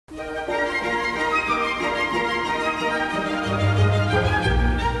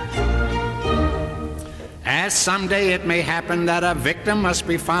someday it may happen that a victim must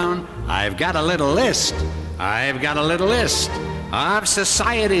be found, I've got a little list of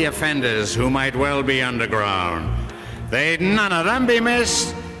society offenders who might well be underground. They'd none of them be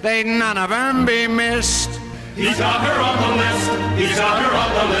missed. He's got her on the list,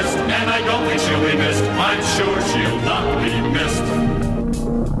 and I don't think she'll be missed. I'm sure she'll not be missed.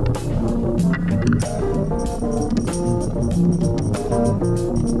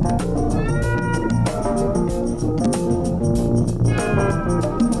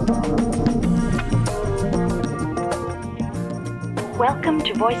 Welcome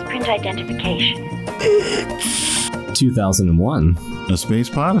to voice print identification. 2001. A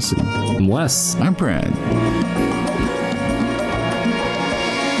Space Odyssey. I'm Wes. I'm Brad.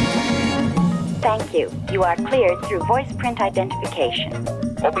 Thank you. You are cleared through voice print identification.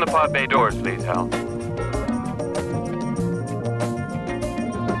 Open the pod bay doors, please, Hal.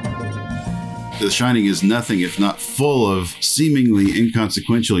 The Shining is nothing if not full of seemingly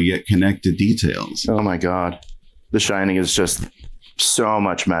inconsequential yet connected details. Oh my God. The Shining is just so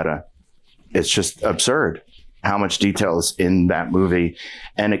much meta. It's just absurd how much detail is in that movie.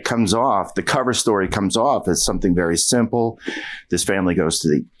 And it comes off, the cover story comes off as something very simple. This family goes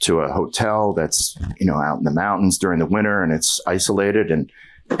to a hotel that's, out in the mountains during the winter, and it's isolated, and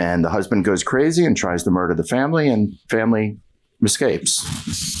the husband goes crazy and tries to murder the family, and family escapes.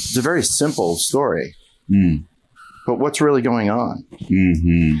 It's a very simple story. But what's really going on?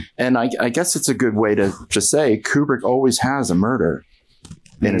 Mm-hmm. And I guess it's a good way to say Kubrick always has a murder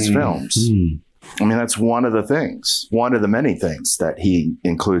in his films. I mean, that's one of the many things that he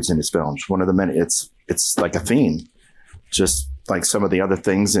includes in his films. One of the many, it's like a theme, just like some of the other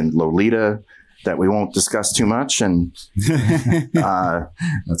things in Lolita that we won't discuss too much. And A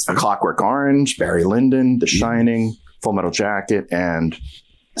Clockwork Orange, Barry Lyndon, The Shining, Full Metal Jacket, and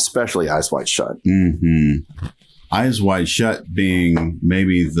especially Eyes Wide Shut. Mm-hmm. Eyes Wide Shut being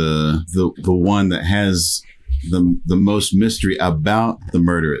maybe the one that has the most mystery about the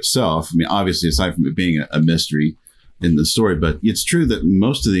murder itself. I mean, obviously, aside from it being a mystery in the story, but it's true that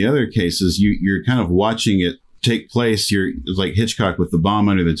most of the other cases, you're kind of watching it take place. You're like Hitchcock with the bomb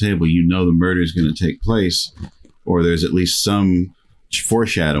under the table. You know the murder is going to take place, or there's at least some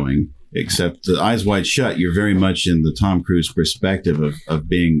foreshadowing. Except the Eyes Wide Shut, you're very much in the Tom Cruise perspective of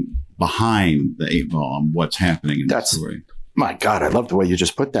being behind the eight ball on what's happening in the story. My God, I love the way you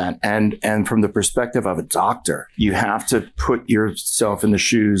just put that. And from the perspective of a doctor, you have to put yourself in the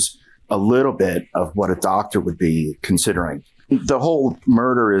shoes a little bit of what a doctor would be considering. The whole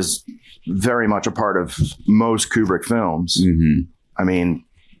murder is very much a part of most Kubrick films. Mm-hmm. I mean,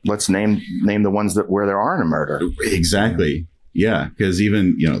 let's name the ones where there aren't a murder. Exactly. Yeah, because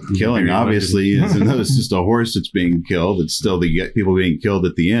even, killing obviously it's just a horse that's being killed. It's still people being killed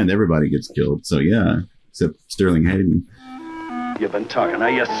at the end. Everybody gets killed. So yeah, except Sterling Hayden. You've been talking. Now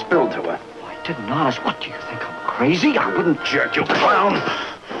you spilled to her. I didn't, honest. What, do you think I'm crazy? I wouldn't jerk, you clown.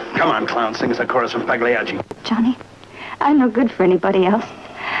 Come on, clown. Sing us a chorus from Pagliacci. Johnny, I'm no good for anybody else.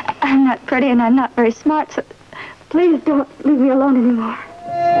 I'm not pretty and I'm not very smart, so please don't leave me alone anymore.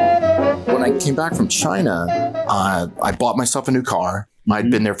 When I came back from China, I bought myself a new car.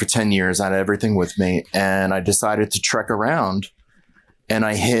 I'd been there for 10 years. I had everything with me. And I decided to trek around. And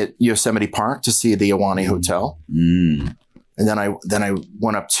I hit Yosemite Park to see the Ahwahnee Hotel. Mm. And then I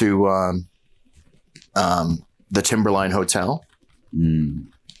went up to the Timberline Hotel.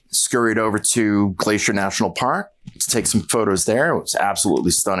 Scurried over to Glacier National Park to take some photos there. It was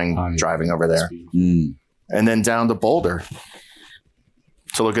absolutely stunning driving over there. And then down to Boulder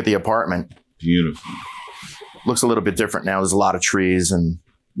to look at the apartment. Beautiful. Looks a little bit different now. There's a lot of trees and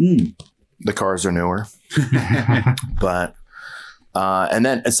the cars are newer. But and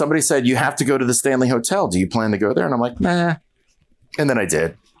then somebody said, you have to go to the Stanley Hotel. Do you plan to go there? And I'm like, nah. And then I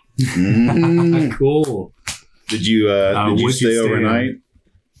did. Cool. Did you stay overnight?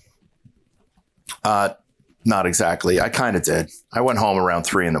 Not exactly. I kind of did. I went home around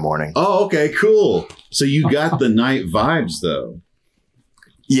 3 a.m. Oh, okay, cool. So you got the night vibes though.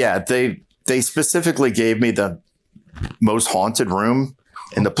 Yeah, they specifically gave me the most haunted room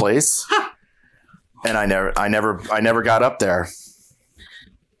in the place. And I never got up there.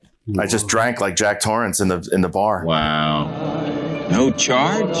 I just drank like Jack Torrance in the bar. Wow. No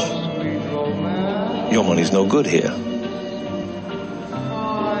charge? Your money's no good here.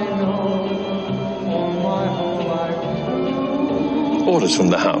 Orders from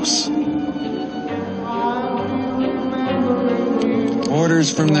the house.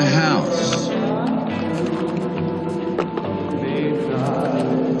 Orders from the house.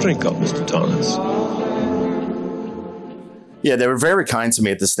 Drink up, Mr. Torrance. Yeah, they were very kind to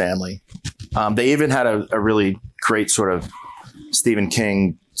me at the Stanley. They even had a really great sort of Stephen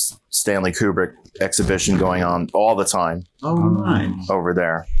King, Stanley Kubrick exhibition going on all the time. Oh, nice. Over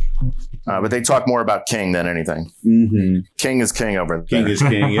there. But they talk more about King than anything. Mm-hmm. King is king over there. King is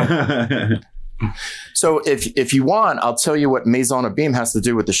king. Yeah. So if you want, I'll tell you what Maison Abîme has to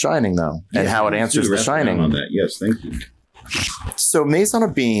do with The Shining, though, and how it answers The Shining. On that. Yes, thank you. So Maison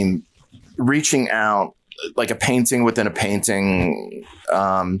Abîme, reaching out like a painting within a painting,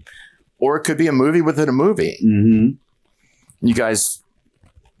 or it could be a movie within a movie. Mm-hmm.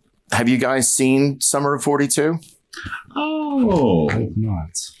 Have you guys seen Summer of 42? Oh,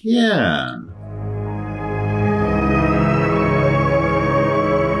 not. Yeah.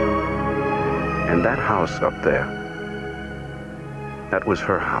 And that house up there, that was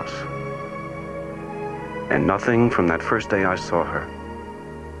her house. And nothing from that first day I saw her,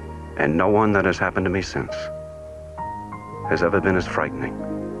 and no one that has happened to me since, has ever been as frightening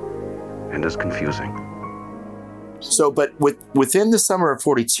and as confusing. So, but within the Summer of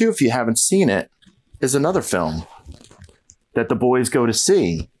 42, if you haven't seen it, is another film that the boys go to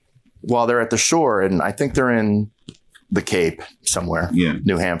see while they're at the shore. And I think they're in the Cape somewhere,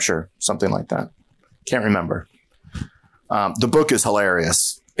 New Hampshire, something like that. Can't remember. The book is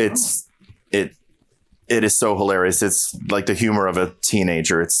hilarious. It is so hilarious. It's like the humor of a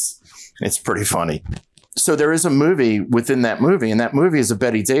teenager. It's pretty funny. So there is a movie within that movie, and that movie is a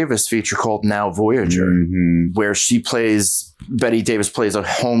Bette Davis feature called Now Voyager, where Bette Davis plays a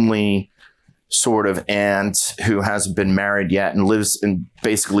homely sort of aunt who hasn't been married yet and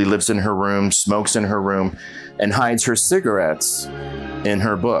basically lives in her room, smokes in her room, and hides her cigarettes in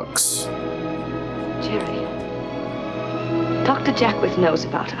her books. Jerry, Dr. Jackworth knows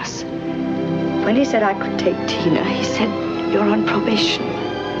about us. When he said I could take Tina, he said, you're on probation.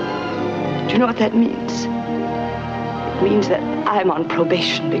 Do you know what that means? It means that I'm on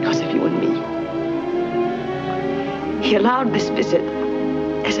probation because of you and me. He allowed this visit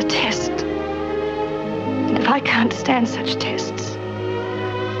as a test. And if I can't stand such tests,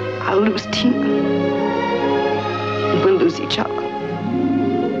 I'll lose Tina. And we'll lose each other.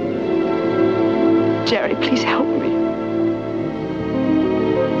 Jerry, please help me.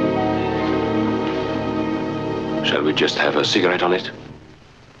 Shall we just have a cigarette on it?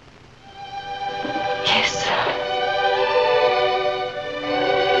 Yes.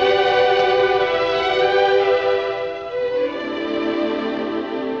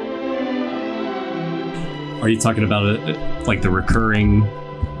 Are you talking about it like the recurring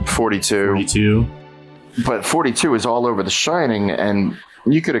 42? 42? But 42 is all over The Shining, and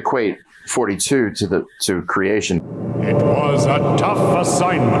you could equate 42 to creation. It was a tough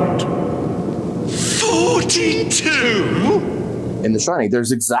assignment. 42? In The Shining,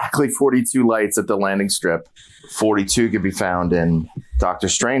 there's exactly 42 lights at the landing strip. 42 could be found in Dr.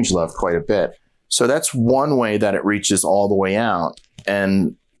 Strangelove quite a bit. So that's one way that it reaches all the way out.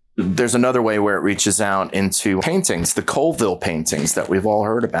 And there's another way where it reaches out into paintings, the Colville paintings that we've all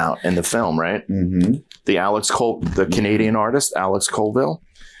heard about in the film, right? Mm-hmm. The Canadian artist, Alex Colville.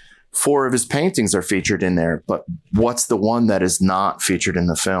 4 of his paintings are featured in there. But what's the one that is not featured in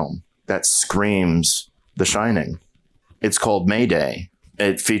the film that screams The Shining? It's called Mayday.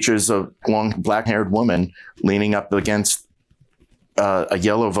 It features a long black-haired woman leaning up against a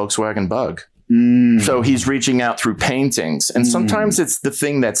yellow Volkswagen Bug. So he's reaching out through paintings. And sometimes it's the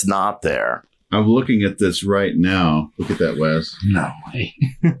thing that's not there. I'm looking at this right now. Look at that, Wes. No way.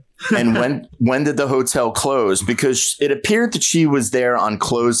 And when did the hotel close? Because it appeared that she was there on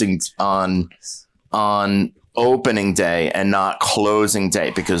opening day and not closing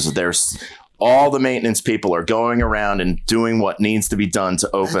day, because there's all the maintenance people are going around and doing what needs to be done to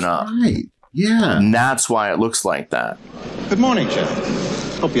open up. Right. Yeah. And that's why it looks like that. Good morning, Jack.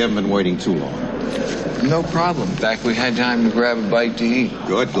 Hope you haven't been waiting too long. No problem. In fact, we had time to grab a bite to eat.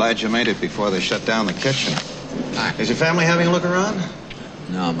 Good. Glad you made it before they shut down the kitchen. Is your family having a look around?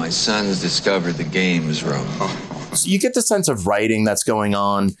 No, my son's discovered the games room. So you get the sense of writing that's going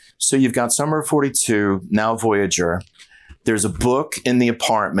on. So you've got Summer of 42, Now Voyager. There's a book in the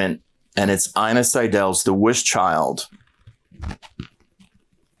apartment, and it's Ina Seidel's The Wish Child.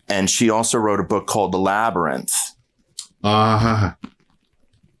 And she also wrote a book called The Labyrinth.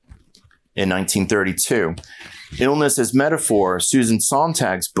 In 1932. Illness as Metaphor, Susan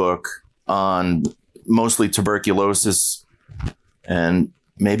Sontag's book on mostly tuberculosis and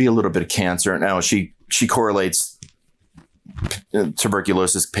maybe a little bit of cancer. Now, she correlates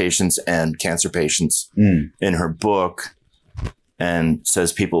tuberculosis patients and cancer patients in her book, and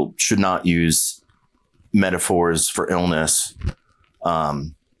says people should not use metaphors for illness,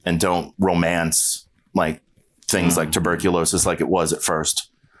 and don't romance like things like tuberculosis like it was at first.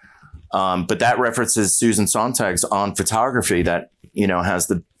 But that references Susan Sontag's On Photography that, has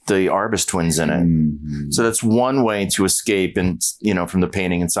the Arbus twins in it. Mm-hmm. So that's one way to escape and, from the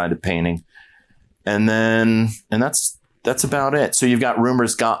painting inside the painting. And that's about it. So you've got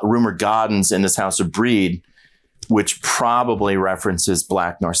Rumored Gardens in this House of Breed, which probably references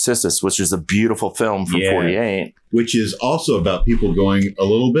Black Narcissus, which is a beautiful film from 48. Which is also about people going a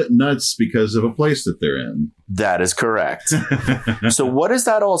little bit nuts because of a place that they're in. That is correct. So what does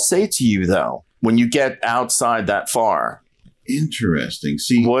that all say to you, though, when you get outside that far? Interesting.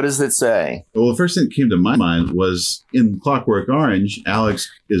 See, what does it say? Well, the first thing that came to my mind was in Clockwork Orange, Alex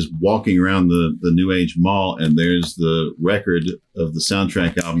is walking around the New Age Mall, and there's the record of the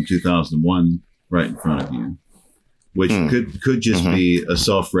soundtrack album 2001 right in front of you. Which could just be a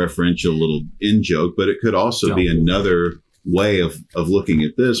self-referential little in-joke, but it could also be another way of looking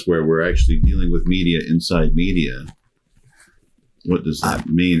at this, where we're actually dealing with media inside media. What does that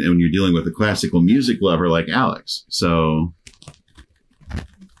mean? And when you're dealing with a classical music lover like Alex. So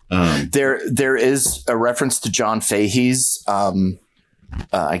there is a reference to John Fahey's,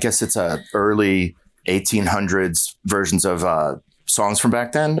 I guess it's a early 1800s versions of songs from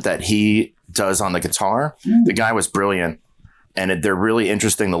back then that he does on the guitar. The guy was brilliant, and they're really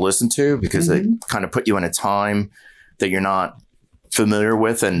interesting to listen to because they kind of put you in a time that you're not familiar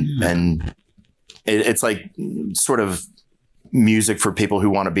with, and it's like sort of music for people who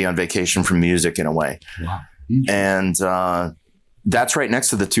want to be on vacation from music in a way. Wow. And that's right next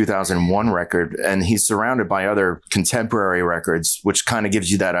to the 2001 record, and he's surrounded by other contemporary records, which kind of gives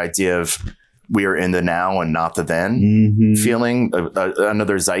you that idea of we are in the now and not the then feeling,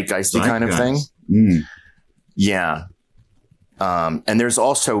 another zeitgeisty kind of thing. Yeah. And there's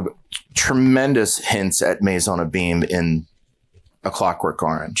also tremendous hints at Maison Abîme in A Clockwork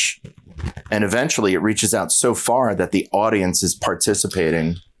Orange. And eventually it reaches out so far that the audience is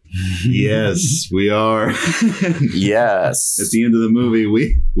participating. Yes, we are. Yes. At the end of the movie,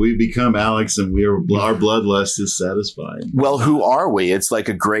 we become Alex, and our bloodlust is satisfied. Well, who are we? It's like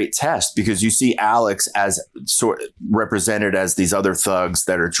a great test, because you see Alex as sort represented as these other thugs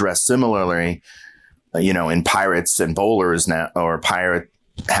that are dressed similarly, in pirates and bowlers now, or pirate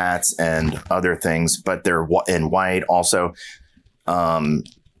hats and other things, but they're in white also. And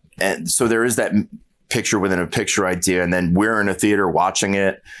so there is that picture within a picture idea, and then we're in a theater watching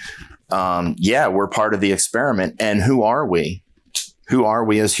it. We're part of the experiment. And who are we? Who are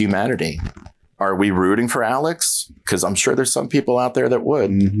we as humanity? Are we rooting for Alex? Because I'm sure there's some people out there that would.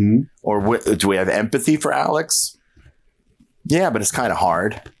 Or do we have empathy for Alex? Yeah, but it's kind of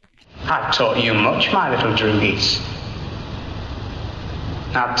hard. I've taught you much, my little droogies.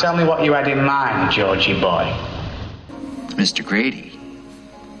 Now tell me what you had in mind, Georgie boy. Mr. Grady.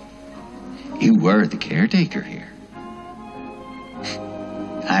 You were the caretaker here.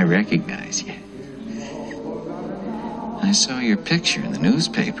 I recognize you. I saw your picture in the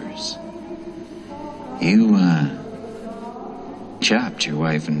newspapers. You, chopped your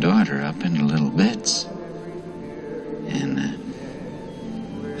wife and daughter up into little bits. And,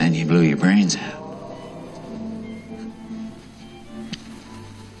 then you blew your brains out.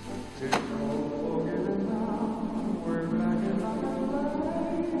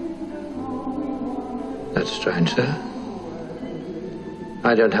 That's strange, sir.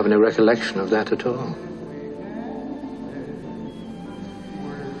 I don't have any recollection of that at all.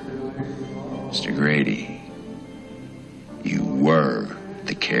 Mr. Grady, you were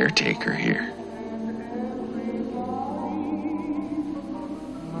the caretaker here.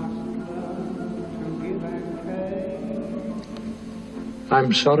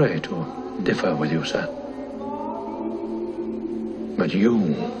 I'm sorry to differ with you, sir. But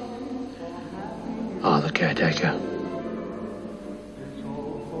you are the caretaker.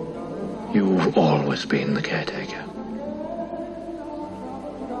 You've always been the caretaker.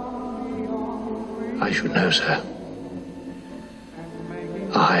 I should know, sir.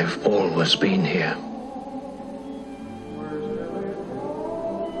 I've always been here.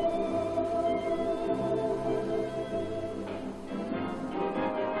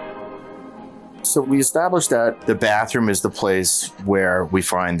 So we established that the bathroom is the place where we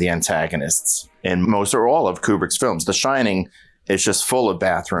find the antagonists in most or all of Kubrick's films. The Shining is just full of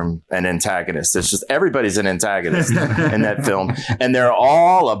bathroom and antagonists. It's just everybody's an antagonist in that film. And they're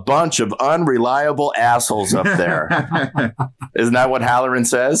all a bunch of unreliable assholes up there. Isn't that what Halloran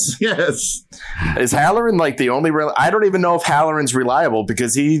says? Yes. Is Halloran like the only I don't even know if Halloran's reliable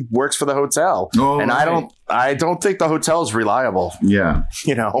because he works for the hotel. And I I don't think the hotel's reliable. Yeah.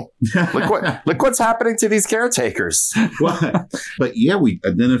 You know, look what's happening to these caretakers. But yeah, we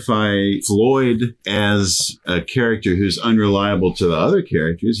identify Floyd as a character who's unreliable to the other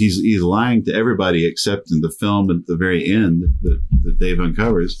characters. He's lying to everybody except in the film at the very end that Dave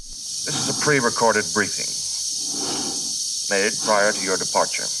uncovers. This is a pre-recorded briefing made prior to your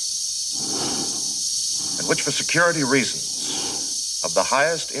departure, in which, for security reasons of the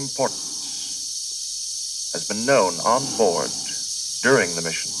highest importance, has been known on board during the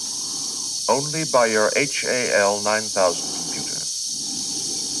mission only by your HAL 9000 computer.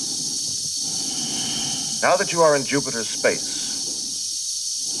 Now that you are in Jupiter's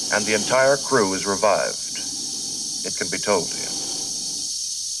space and the entire crew is revived, it can be told to you.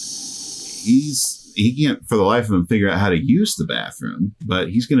 He can't for the life of him figure out how to use the bathroom, but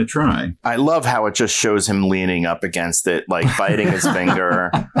he's going to try. I love how it just shows him leaning up against it, like biting his finger,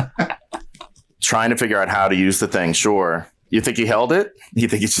 trying to figure out how to use the thing. Sure. You think he held it? You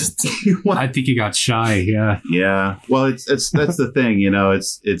think he just? I think he got shy. Yeah. Yeah. Well, it's that's the thing. You know,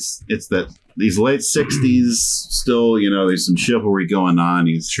 it's that these late 60s still. You know, there's some chivalry going on.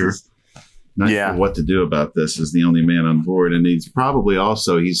 He's sure. Not sure what to do about this as the only man on board. And he's probably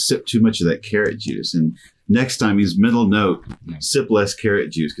also, he's sipped too much of that carrot juice. And next time he's middle note, sip less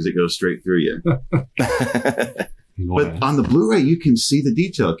carrot juice because it goes straight through you. But on the Blu-ray, you can see the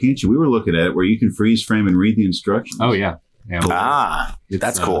detail, can't you? We were looking at it where you can freeze frame and read the instructions. Oh, yeah.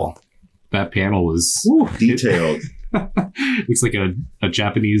 That's cool. That panel was detailed. Looks like a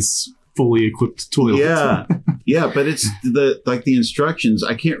Japanese fully equipped toilet. Yeah, but it's the instructions.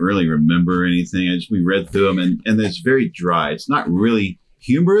 I can't really remember anything. We read through them, and it's very dry. It's not really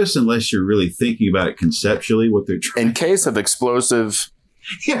humorous unless you're really thinking about it conceptually. What they're trying. In case of explosive.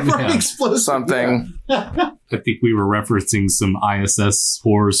 Explosive something. I think we were referencing some ISS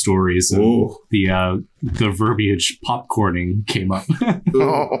horror stories, and the verbiage popcorning came up.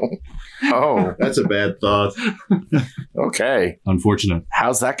 Oh, that's a bad thought. Okay, unfortunate.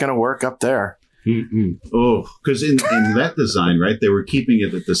 How's that going to work up there? Oh, because in that design, right, they were keeping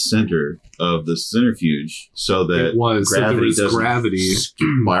it at the center of the centrifuge so that gravity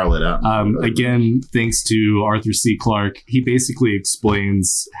spiral it out. Again, thanks to Arthur C. Clarke, he basically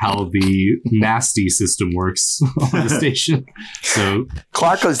explains how the nasty system works on the station. So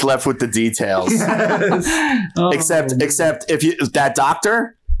Clarke is left with the details. Except if that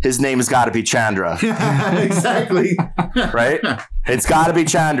doctor, his name has got to be Chandra. Exactly. Right? It's got to be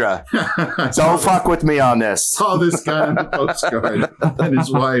Chandra. Don't fuck with me on this. Saw this guy on the postcard and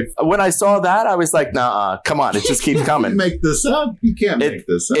his wife. When I saw that, I was like, nah, come on. It just keeps coming. You make this up? You can't make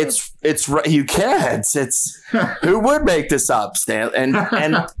this up. It's you can't. It's who would make this up, Stan?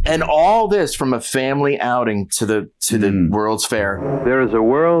 And all this from a family outing to the World's Fair. There is a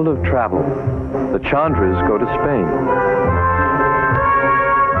world of travel. The Chandras go to Spain.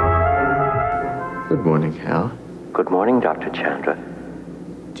 Good morning, Hal. Good morning, Dr. Chandra.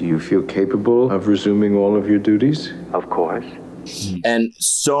 Do you feel capable of resuming all of your duties? Of course. And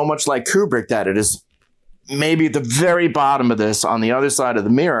so much like Kubrick that it is maybe the very bottom of this, on the other side of the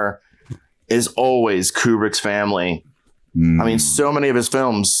mirror, is always Kubrick's family. I mean, so many of his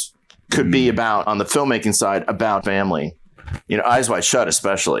films could be about, on the filmmaking side, about family. You know, Eyes Wide Shut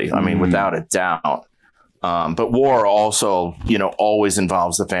especially. I mean, without a doubt. But war also, always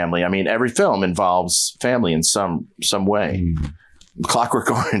involves the family. I mean, every film involves family in some way. Clockwork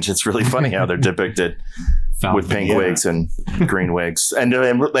Orange, it's really funny how they're depicted with pink wigs and green wigs. And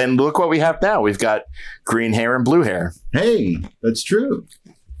look what we have now. We've got green hair and blue hair. Hey, that's true.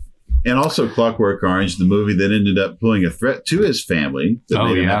 And also Clockwork Orange, the movie that ended up pulling a threat to his family that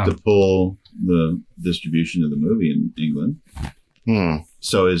made him have to pull the distribution of the movie in England.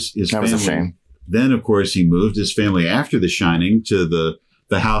 So his that family... was a shame. Then, of course, he moved his family after The Shining to the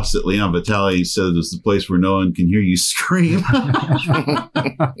house that Leon Vitali said was the place where no one can hear you scream.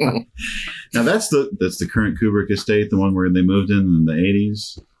 Now, that's the current Kubrick estate, the one where they moved in the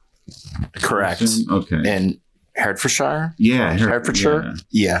 80s? Correct. Okay. In Hertfordshire? Yeah. Hertfordshire?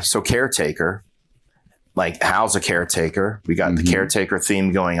 Yeah. So caretaker. Like, Hal's a caretaker. We got the caretaker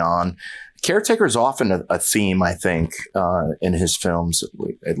theme going on. Caretaker is often a theme, I think, in his films,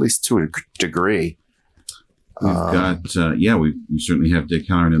 at least to a degree. We've got, we certainly have Dick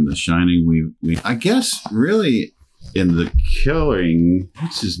Halloran in The Shining. We I guess, really, in The Killing,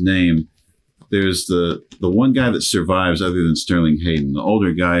 what's his name? There's the one guy that survives other than Sterling Hayden, the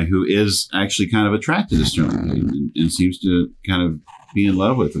older guy who is actually kind of attracted to Sterling Hayden and seems to kind of be in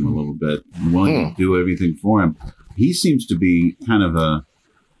love with him a little bit, wanting to do everything for him. He seems to be kind of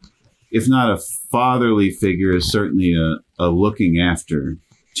if not a fatherly figure, is certainly a looking after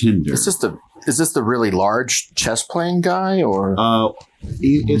tender. It's just Is this the really large chess playing guy, or?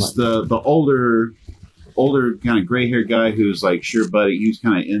 It's the older kind of gray haired guy who's like, sure, buddy. He was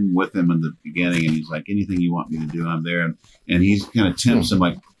kind of in with him in the beginning, and he's like, anything you want me to do, I'm there. And he's kind of tempts him,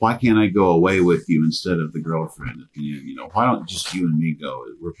 like, why can't I go away with you instead of the girlfriend at the end? You know, why don't just you and me go?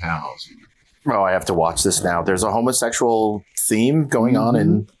 We're pals. You know? Oh, I have to watch this now. There's a homosexual theme going on,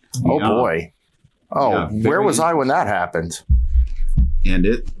 and boy, where was I when that happened? And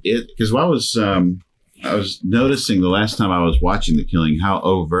because I was noticing the last time I was watching The Killing how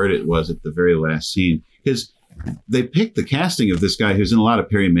overt it was at the very last scene, because they picked the casting of this guy who's in a lot of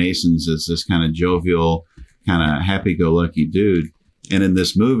Perry Masons as this kind of jovial, kind of happy-go-lucky dude, and in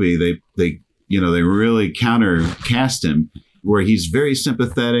this movie they really counter cast him where he's very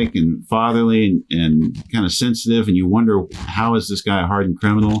sympathetic and fatherly and kind of sensitive, and you wonder, how is this guy a hardened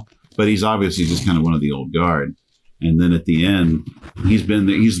criminal? But he's obviously just kind of one of the old guard. And then at the end, he's been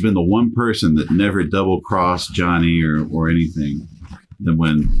the one person that never double-crossed Johnny or anything. Then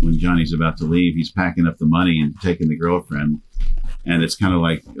when Johnny's about to leave, he's packing up the money and taking the girlfriend. And it's kind of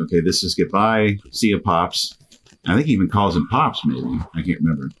like, okay, this is goodbye. See ya, Pops. I think he even calls him Pops, maybe. I can't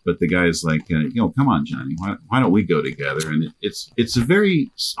remember. But the guy's like, come on, Johnny. Why don't we go together? And it's a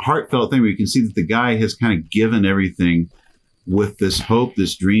very heartfelt thing where you can see that the guy has kind of given everything with this hope,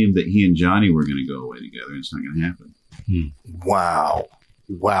 this dream that he and Johnny were going to go away together. And it's not going to happen.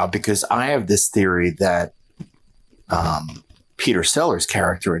 Wow. Because I have this theory that Peter Sellers'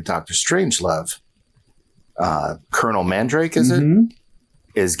 character in Dr. Strangelove, Colonel Mandrake,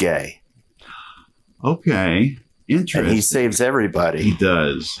 is gay. Okay. Interesting. And he saves everybody. He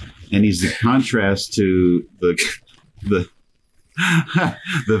does. And he's the contrast to the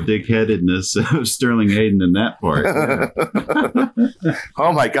big-headedness of Sterling Hayden in that part. Yeah.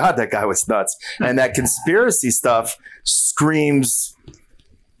 Oh my God, that guy was nuts. And that conspiracy stuff screams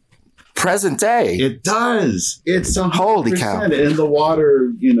present day. It does. It's a holy cow. In the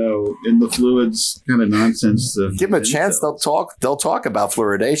water, in the fluids kind of nonsense. Give them a chance. They'll talk about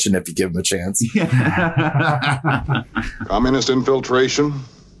fluoridation if you give them a chance. Yeah. Communist infiltration,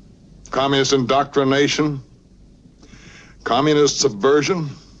 communist indoctrination, communist subversion,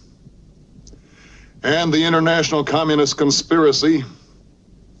 and the international communist conspiracy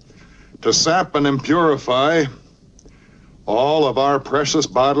to sap and impurify all of our precious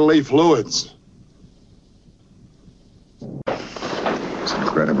bodily fluids. It's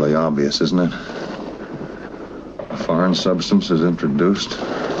incredibly obvious, isn't it? A foreign substance is introduced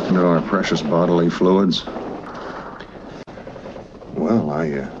into our precious bodily fluids. Well,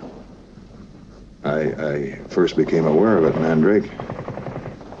 I first became aware of it, Mandrake,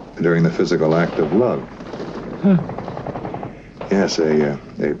 during the physical act of love. Yes, a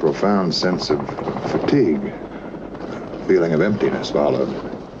profound sense of fatigue, feeling of emptiness followed.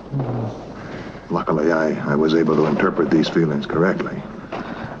 Luckily, I was able to interpret these feelings correctly.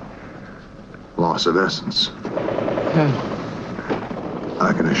 Loss of essence.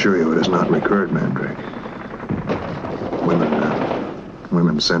 I can assure you it has not recurred, Mandrake.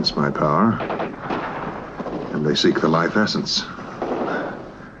 Women sense my power, and they seek the life essence.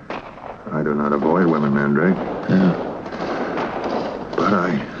 I do not avoid women, Mandrake. But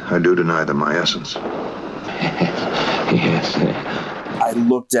I do deny them my essence. Yes. I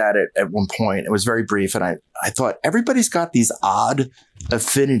looked at it at one point. It was very brief, and I thought, everybody's got these odd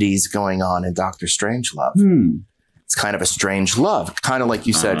affinities going on in Dr. Strangelove. It's kind of a strange love, kind of like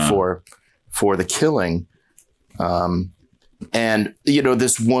you said for The Killing. And,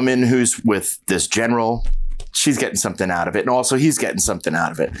 this woman who's with this general, she's getting something out of it. And also he's getting something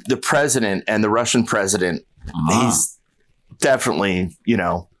out of it. The president and the Russian president, he's definitely,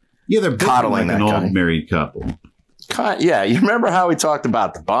 they're coddling like an old married couple. Yeah, you remember how we talked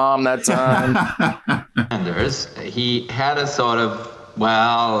about the bomb that time? Anders, he had a sort of,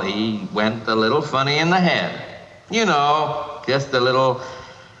 he went a little funny in the head. Just a little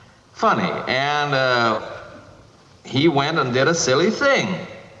funny. And he went and did a silly thing.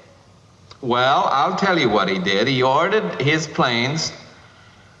 Well, I'll tell you what he did. He ordered his planes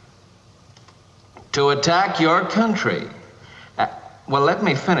to attack your country. Well, let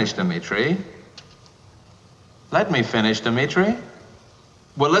me finish, Dmitri. Let me finish, Dmitri.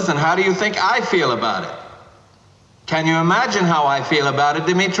 Well, listen, how do you think I feel about it? Can you imagine how I feel about it,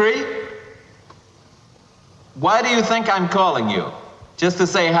 Dmitri? Why do you think I'm calling you? Just to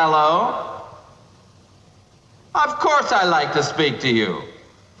say hello? Of course I like to speak to you.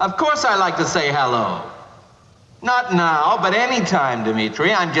 Of course I like to say hello. Not now, but anytime,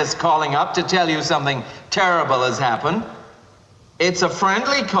 Dmitri. I'm just calling up to tell you something terrible has happened. It's a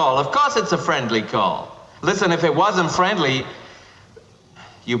friendly call. Of course it's a friendly call. Listen, if it wasn't friendly,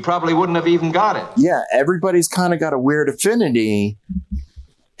 you probably wouldn't have even got it. Yeah, everybody's kind of got a weird affinity.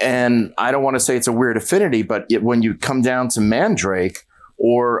 And I don't want to say it's a weird affinity, but when you come down to Mandrake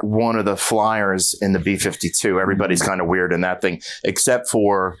or one of the flyers in the B-52, everybody's kind of weird in that thing, except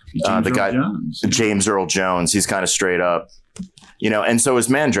for the guy, James Earl Jones. He's kind of straight up, and so is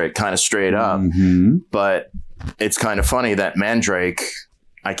Mandrake, kind of straight up. Mm-hmm. But it's kind of funny that Mandrake,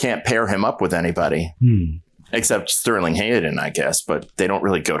 I can't pair him up with anybody. Except Sterling Hayden, I guess, but they don't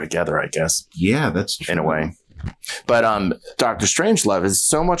really go together, I guess. Yeah, that's true. In a way. But Dr. Strangelove is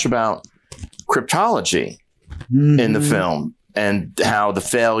so much about cryptology in the film and how the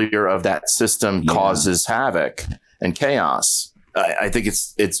failure of that system causes havoc and chaos. I think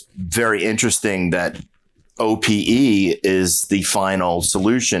it's very interesting that OPE is the final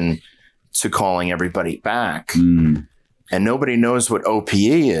solution to calling everybody back. And nobody knows what OPE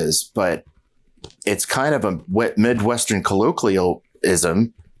is, but it's kind of a Midwestern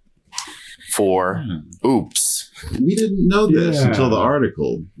colloquialism for oops. We didn't know this until the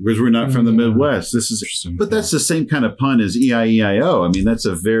article because we're not from the Midwest. This is, but that's the same kind of pun as EIEIO. I mean, that's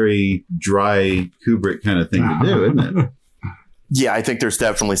a very dry Kubrick kind of thing to do, isn't it? Yeah, I think there's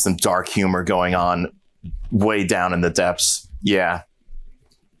definitely some dark humor going on way down in the depths. Yeah.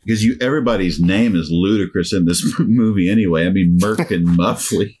 Because everybody's name is ludicrous in this movie anyway. I mean, Merc and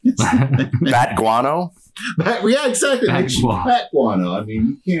Muffley. Bat Guano? Yeah, exactly. Bat Guano. I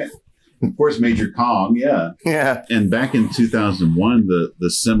mean, you can't. Of course, Major Kong, yeah. Yeah. And back in 2001, the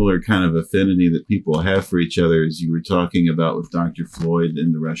similar kind of affinity that people have for each other, as you were talking about with Dr. Floyd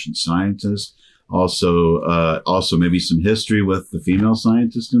and the Russian scientist. Also maybe some history with the female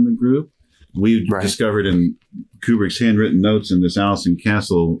scientist in the group. We discovered in Kubrick's handwritten notes in this Allison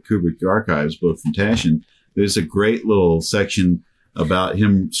Castle Kubrick archives, both from Taschen, there's a great little section about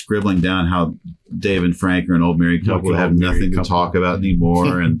him scribbling down how Dave and Frank are an old married couple that have nothing to talk about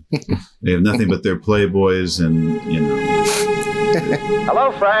anymore, and they have nothing but their playboys, and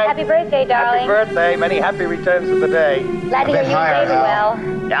Hello, Frank. Happy birthday, darling. Happy birthday. Many happy returns of the day. Glad to hear you and David well.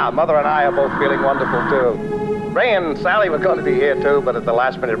 Yeah, Mother and I are both feeling wonderful, too. Ray and Sally were going to be here, too, but at the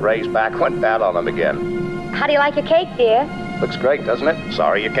last minute, Ray's back went bad on them again. How do you like your cake, dear? Looks great, doesn't it?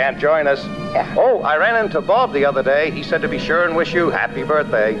 Sorry you can't join us. Yeah. Oh, I ran into Bob the other day. He said to be sure and wish you happy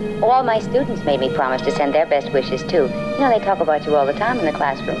birthday. All my students made me promise to send their best wishes, too. You know, they talk about you all the time in the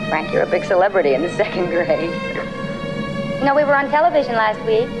classroom. Frank, you're a big celebrity in the second grade. You know, we were on television last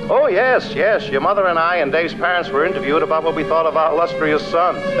week. Oh, yes. Your mother and I and Dave's parents were interviewed about what we thought of our illustrious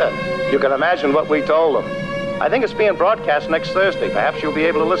sons. You can imagine what we told them. I think it's being broadcast next Thursday. Perhaps you'll be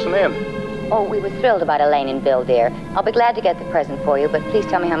able to listen in. Oh, we were thrilled about Elaine and Bill, dear. I'll be glad to get the present for you, but please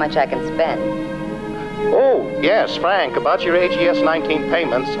tell me how much I can spend. Oh, yes, Frank, about your AGS 19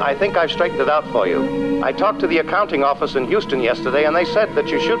 payments, I think I've straightened it out for you. I talked to the accounting office in Houston yesterday, and they said that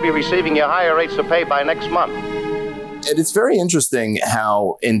you should be receiving your higher rates of pay by next month. And it's very interesting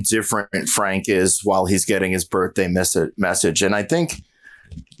how indifferent Frank is while he's getting his birthday message. And I think,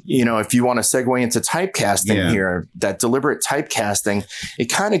 if you want to segue into typecasting here, that deliberate typecasting, it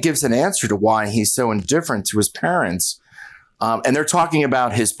kind of gives an answer to why he's so indifferent to his parents. And they're talking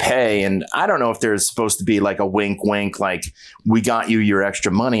about his pay. And I don't know if there's supposed to be like a wink, wink, like we got you your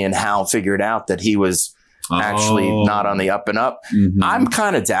extra money, and Hal figured out that he was actually not on the up and up. Mm-hmm. I'm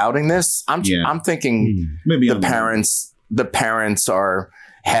kind of doubting this. I'm thinking maybe the parents are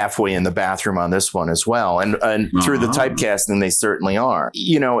halfway in the bathroom on this one as well. And through the typecasting, they certainly are.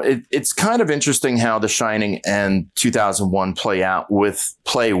 It's kind of interesting how The Shining and 2001 play with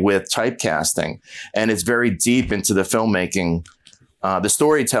typecasting. And it's very deep into the filmmaking. The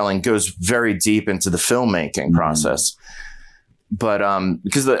storytelling goes very deep into the filmmaking process. But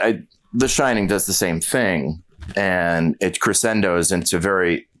because The Shining does the same thing, and it crescendos into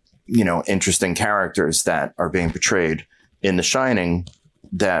very, interesting characters that are being portrayed in The Shining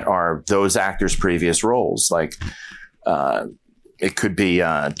that are those actors' previous roles. Like it could be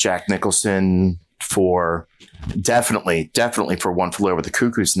Jack Nicholson for definitely for One Flew Over the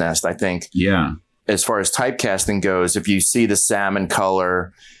Cuckoo's Nest, I think. Yeah. As far as typecasting goes, if you see the salmon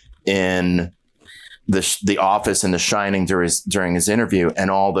color in the office in The Shining during his interview,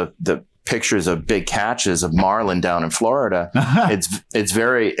 and all the pictures of big catches of marlin down in Florida, it's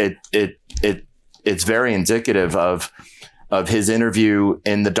very indicative of his interview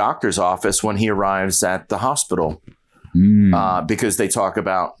in the doctor's office when he arrives at the hospital, because they talk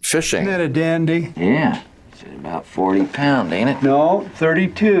about fishing. Isn't that a dandy? Yeah. It's about 40 pounds, ain't it? No,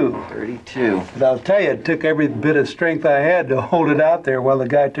 32. 32. But I'll tell you, it took every bit of strength I had to hold it out there while the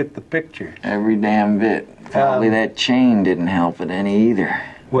guy took the picture. Every damn bit. Probably that chain didn't help it any either.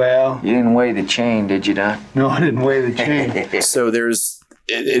 Well... You didn't weigh the chain, did you, Doc? No, I didn't weigh the chain. So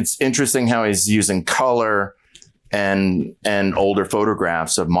it's interesting how he's using color and older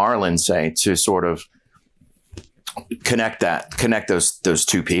photographs of Marlon, say, to sort of connect those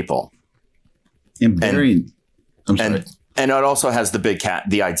two people. And it also has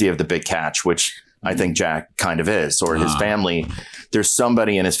the idea of the big catch, which I think Jack kind of is, or his family. There's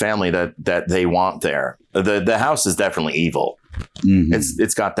somebody in his family that they want there. The house is definitely evil. Mm-hmm.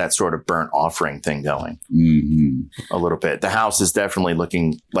 It's got that sort of burnt offering thing going a little bit. The house is definitely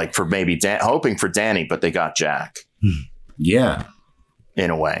looking like for maybe hoping for Danny, but they got Jack. Yeah,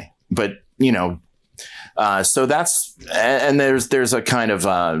 in a way. But so that's, and there's a kind of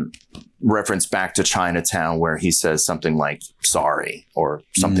reference back to Chinatown where he says something like sorry or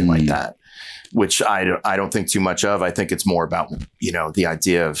something like that, which I don't think too much of. I think it's more about, the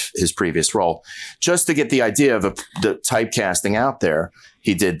idea of his previous role. Just to get the idea of the typecasting out there,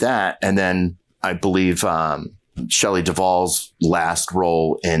 he did that. And then I believe Shelley Duvall's last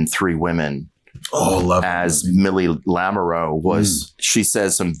role in Three Women as Millie Lamoureux was, she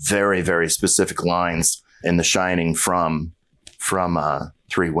says some very, very specific lines in The Shining from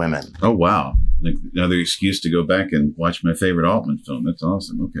Three Women. Oh, wow. Another excuse to go back and watch my favorite Altman film. That's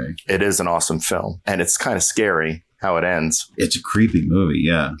awesome. Okay. It is an awesome film. And it's kind of scary how it ends. It's a creepy movie.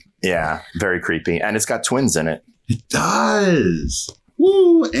 Yeah. Yeah. Very creepy. And it's got twins in it. It does.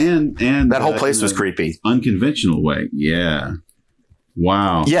 Woo. And that whole place was creepy. Unconventional way. Yeah.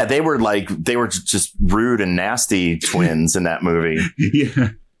 Wow. Yeah. They were just rude and nasty twins in that movie.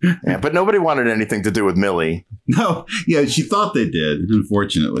 Yeah. Yeah, but nobody wanted anything to do with Millie. No, yeah, she thought they did,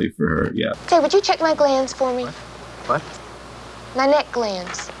 unfortunately for her, yeah. Say, would you check my glands for me? What? My neck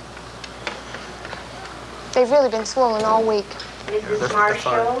glands. They've really been swollen all week. Mrs.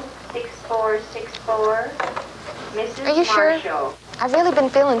 Marshall, 6464. Mrs. Are you sure? Marshall. I've really been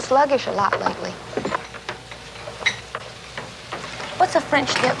feeling sluggish a lot lately. What's a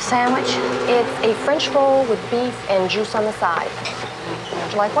French dip sandwich? It's a French roll with beef and juice on the side.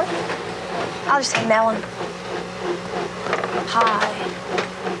 Would you like one? I'll just have melon. Pie.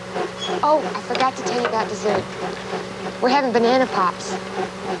 Oh, I forgot to tell you about dessert. We're having banana pops.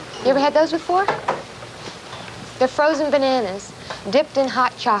 You ever had those before? They're frozen bananas, dipped in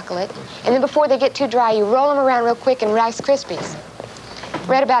hot chocolate, and then before they get too dry, you roll them around real quick in Rice Krispies.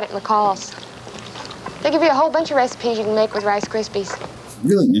 Read about it in McCall's. They give you a whole bunch of recipes you can make with Rice Krispies.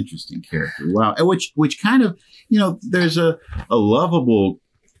 Really interesting character. Wow. And which kind of, there's a lovable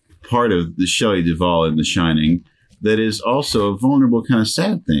part of the Shelley Duvall in The Shining that is also a vulnerable kind of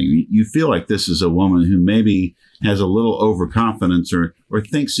sad thing. You feel like this is a woman who maybe has a little overconfidence or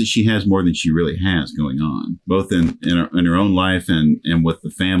thinks that she has more than she really has going on, both in her own life and with the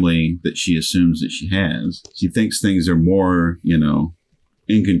family that she assumes that she has. She thinks things are more,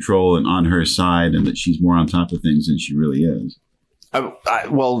 in control and on her side, and that she's more on top of things than she really is.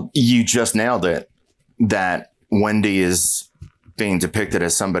 Well, you just nailed it. That Wendy is being depicted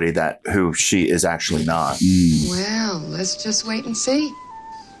as somebody who she is actually not. Well, let's just wait and see.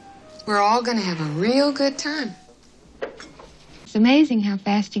 We're all going to have a real good time. It's amazing how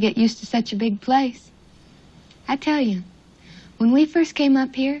fast you get used to such a big place. I tell you, when we first came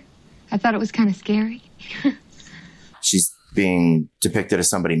up here, I thought it was kind of scary. She's being depicted as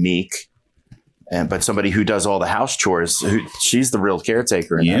somebody meek, but somebody who does all the house chores. She's the real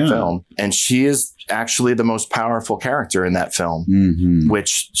caretaker in that film. And she is actually the most powerful character in that film,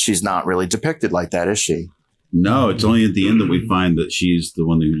 which she's not really depicted like that, is she? No, it's only at the end that we find that she's the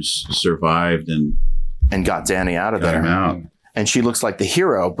one who's survived and got Danny out of there. And she looks like the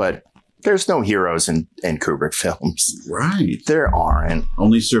hero, but there's no heroes in Kubrick films. Right. There aren't.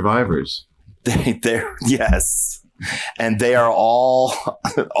 Only survivors. Yes. And they are all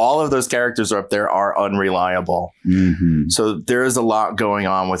of those characters are up there are unreliable. So there is a lot going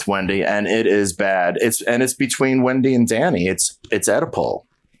on with Wendy, and it is bad. It's between Wendy and Danny. It's Oedipal.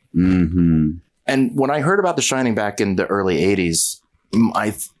 And when I heard about The Shining back in the early 80s,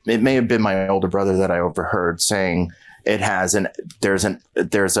 it may have been my older brother that I overheard saying there's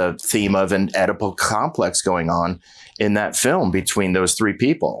a theme of an Oedipal complex going on in that film between those three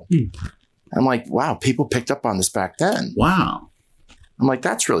people. I'm like, wow, people picked up on this back then. Wow. I'm like,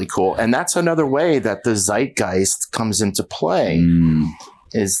 that's really cool. And that's another way that the zeitgeist comes into play.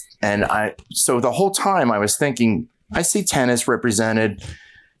 So the whole time I was thinking, I see tennis represented,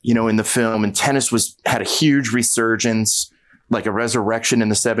 in the film, and tennis had a huge resurgence, like a resurrection in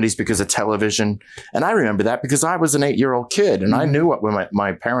the 70s because of television. And I remember that because I was an 8-year-old kid and I knew what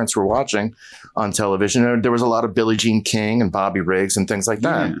my parents were watching on television. There was a lot of Billie Jean King and Bobby Riggs and things like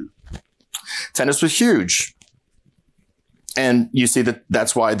that. Tennis was huge. And you see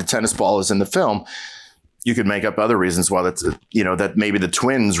that's why the tennis ball is in the film. You could make up other reasons why that's, that maybe the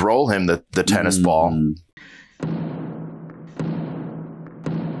twins roll him the tennis ball.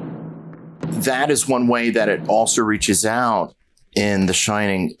 That is one way that it also reaches out in The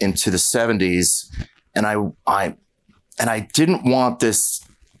Shining into the 70s. And I didn't want this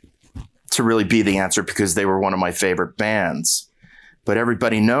to really be the answer because they were one of my favorite bands. But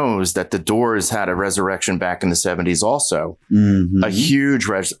everybody knows that the Doors had a resurrection back in the 70s also. A huge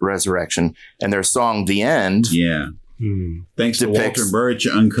resurrection. And their song, The End. Yeah. Thanks to Walter Birch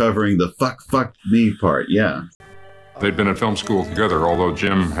uncovering the fuck me part. Yeah. They'd been at film school together, although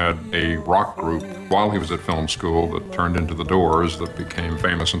Jim had a rock group while he was at film school that turned into the Doors that became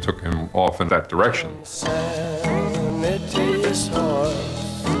famous and took him off in that direction.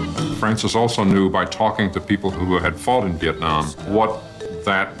 Francis also knew by talking to people who had fought in Vietnam what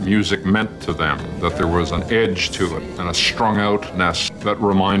that music meant to them, that there was an edge to it and a strung outness that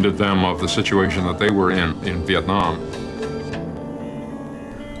reminded them of the situation that they were in Vietnam.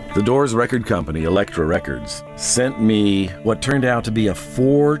 The Doors record company, Elektra Records, sent me what turned out to be a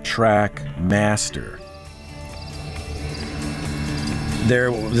 4-track master.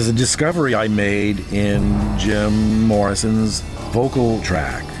 There was a discovery I made in Jim Morrison's vocal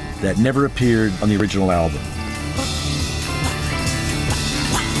track that never appeared on the original album.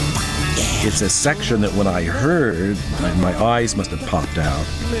 It's a section that when I heard, my eyes must have popped out.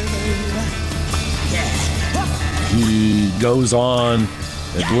 He goes on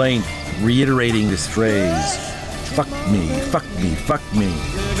at length reiterating this phrase, fuck me, fuck me, fuck me.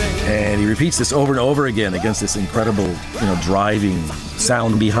 And he repeats this over and over again against this incredible, driving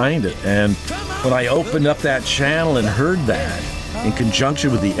sound behind it. And when I opened up that channel and heard that, in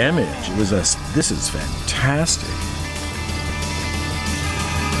conjunction with the image, it was this is fantastic.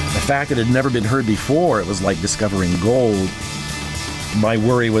 The fact that it had never been heard before, it was like discovering gold. My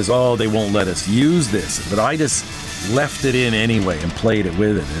worry was, they won't let us use this. But I just left it in anyway and played it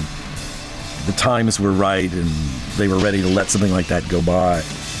with it. And the times were right and they were ready to let something like that go by.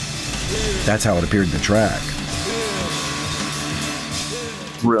 That's how it appeared in the track.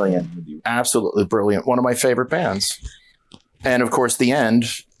 Brilliant. Absolutely brilliant. One of my favorite bands. And of course, The End,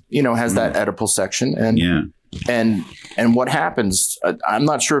 has that Oedipal section. And what happens, I'm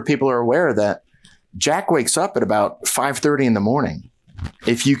not sure if people are aware that Jack wakes up at about 5:30 in the morning.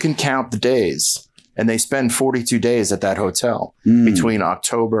 If you can count the days, and they spend 42 days at that hotel between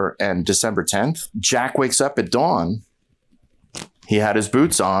October and December 10th. Jack wakes up at dawn. He had his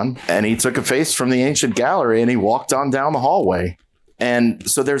boots on and he took a face from the ancient gallery and he walked on down the hallway. And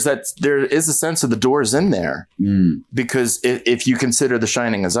so there is a sense of the Doors in there because if you consider The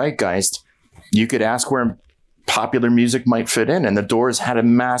Shining a zeitgeist, you could ask where popular music might fit in. And the Doors had a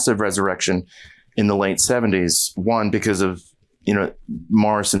massive resurrection in the late 70s. One, because of,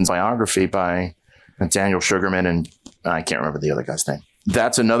 Morrison's biography by Daniel Sugarman, and I can't remember the other guy's name.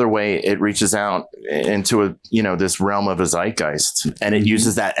 That's another way it reaches out into this realm of a zeitgeist, and it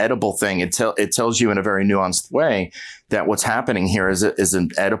uses that Oedipal thing. It tells you in a very nuanced way that what's happening here is an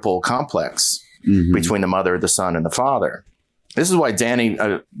Oedipal complex between the mother, the son, and the father. This is why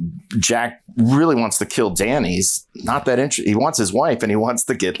Jack really wants to kill Danny. He's not that interested. He wants his wife and he wants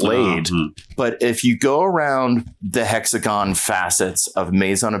to get laid. But if you go around the hexagon facets of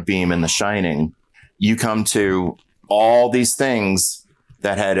Maze on a Beam and The Shining, you come to all these things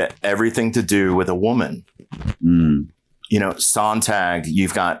that had everything to do with a woman. Sontag,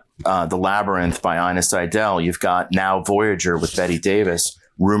 you've got The Labyrinth by Ina Seidel. You've got Now Voyager with Betty Davis,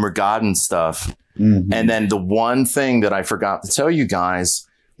 Rumor Godden stuff. And then the one thing that I forgot to tell you guys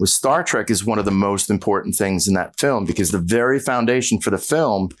was Star Trek is one of the most important things in that film because the very foundation for the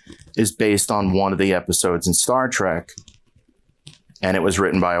film is based on one of the episodes in Star Trek. And it was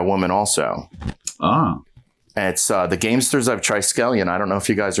written by a woman also. It's The Gamesters of Triskelion. I don't know if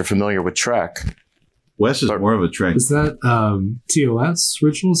you guys are familiar with Trek. Wes is more of a Trek. Is that TOS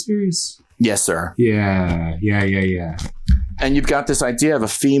original series? Yes, sir. Yeah. And you've got this idea of a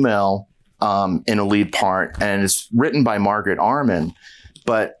female in a lead part, and it's written by Margaret Arman.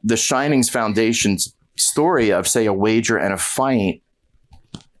 But The Shining's foundation's story of, say, a wager and a fight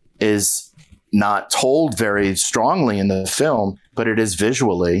is not told very strongly in the film, but it is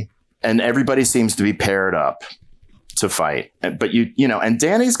visually. And everybody seems to be paired up to fight. But and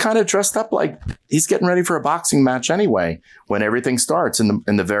Danny's kind of dressed up like he's getting ready for a boxing match anyway, when everything starts in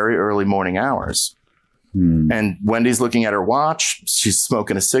the very early morning hours. And Wendy's looking at her watch. She's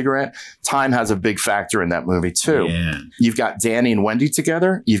smoking a cigarette. Time has a big factor in that movie too. Yeah. You've got Danny and Wendy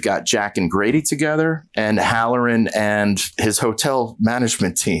together. You've got Jack and Grady together, and Halloran and his hotel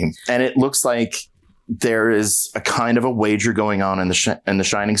management team. And it looks like there is a kind of a wager going on in The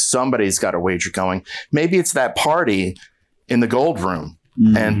Shining. Somebody's got a wager going. Maybe it's that party in the Gold Room,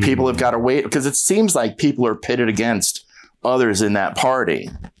 and people have got to wait because it seems like people are pitted against others in that party.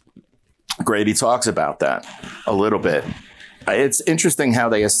 Grady talks about that a little bit. It's interesting how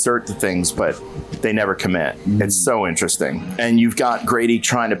they assert the things, but they never commit. It's so interesting. And you've got Grady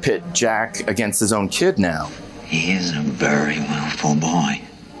trying to pit Jack against his own kid now. He is a very willful boy.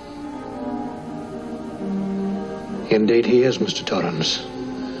 Indeed he is, Mr. Torrance.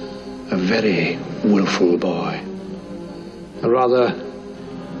 A very willful boy. A rather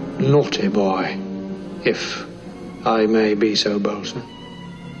naughty boy, if I may be so bold, sir.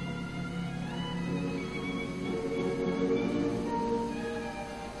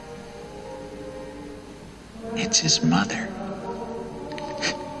 It's his mother.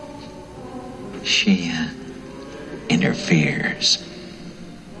 She interferes.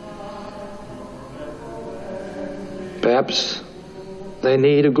 Perhaps they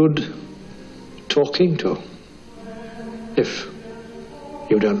need a good talking to. If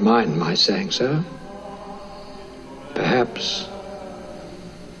you don't mind my saying so. Perhaps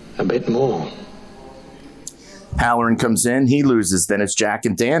a bit more. Halloran comes in, he loses, then it's Jack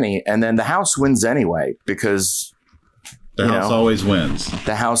and Danny, and then the house wins anyway, because the house always wins.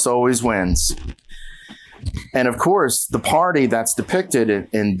 The house always wins. And of course, the party that's depicted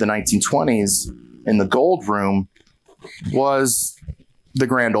in the 1920s in the Gold Room was the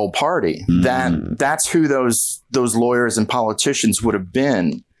grand old party. That's who those lawyers and politicians would have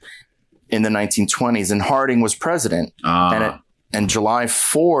been in the 1920s. And Harding was president. And July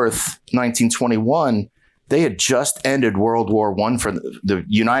 4th, 1921, they had just ended World War I for the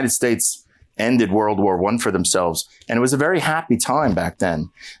United States ended World War I for themselves. And it was a very happy time back then.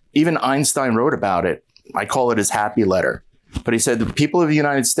 Even Einstein wrote about it. I call it his happy letter. But he said the people of the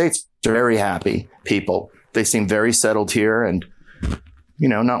United States are very happy people. They seem very settled here and, you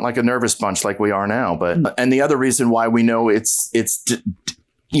know, not like a nervous bunch like we are now. But and the other reason why we know it depicts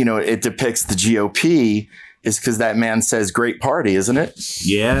the GOP is because that man says great party, isn't it?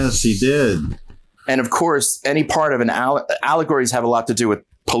 Yes, he did. And of course, any part of an allegories have a lot to do with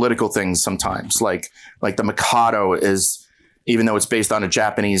political things sometimes. Like the Mikado is, even though it's based on a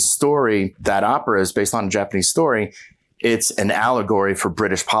Japanese story, that opera is based on a Japanese story. It's an allegory for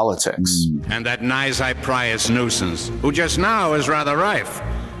British politics. And that Nizai Prius nuisance, who just now is rather rife.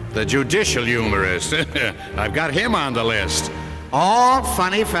 The judicial humorist. I've got him on the list. All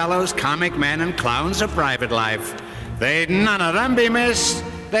funny fellows, comic men, and clowns of private life. They'd none of them be missed.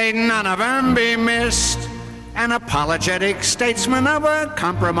 They'd none of them be missed. An apologetic statesman of a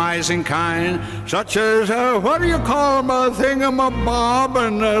compromising kind, such as, what do you call him, a thingamabob,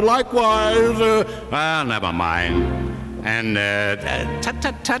 and likewise, well, never mind. And,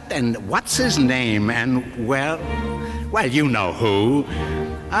 tut, and what's his name, and, well, you know who.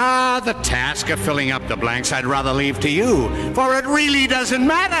 The task of filling up the blanks I'd rather leave to you, for it really doesn't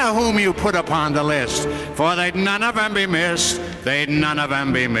matter whom you put upon the list, for they'd none of them be missed, they'd none of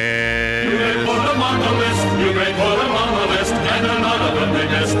them be missed. You may put them on the list, you may put them on the list, and none of them be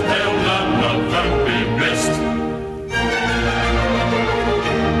missed, they'll none of them be missed.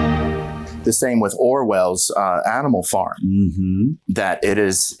 The same with Orwell's Animal Farm, that it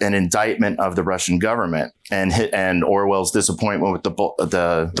is an indictment of the Russian government and Orwell's disappointment with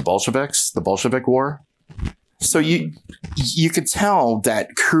the Bolsheviks, the Bolshevik War. So you could tell that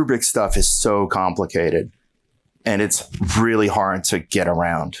Kubrick stuff is so complicated and it's really hard to get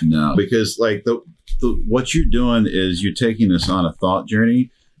around. No, because like what you're doing is you're taking us on a thought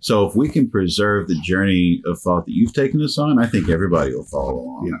journey. So if we can preserve the journey of thought that you've taken us on, I think everybody will follow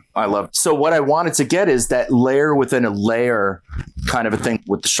along. Yeah, I love it. So what I wanted to get is that layer within a layer kind of a thing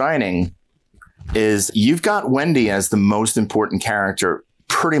with The Shining is you've got Wendy as the most important character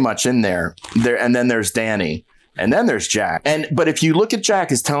pretty much in there. And then there's Danny. And then there's Jack. But if you look at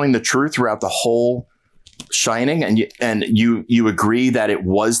Jack as telling the truth throughout the whole Shining and you agree that it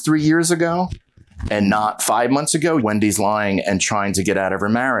was 3 years ago, and not 5 months ago, Wendy's lying and trying to get out of her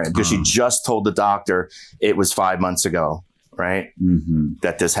marriage because she just told the doctor it was 5 months ago, right?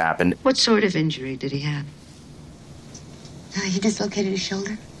 That this happened. What sort of injury did he have? He dislocated his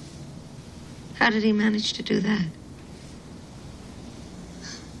shoulder. How did he manage to do that?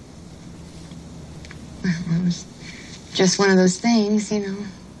 Well, it was just one of those things, you know,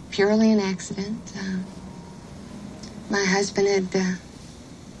 purely an accident. My husband had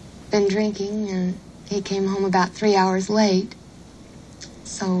been drinking, and he came home about 3 hours late.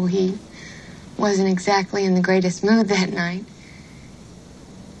 So he wasn't exactly in the greatest mood that night.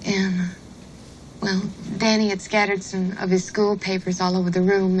 And, well, Danny had scattered some of his school papers all over the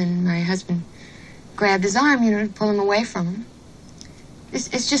room, and my husband grabbed his arm, to pull him away from him.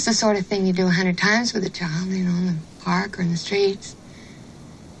 It's just the sort of thing you do 100 times with a child, in the park or in the streets.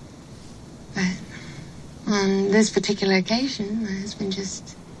 But on this particular occasion, my husband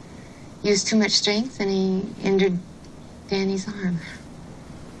just used too much strength and he injured Danny's arm.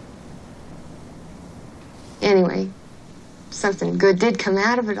 Anyway, something good did come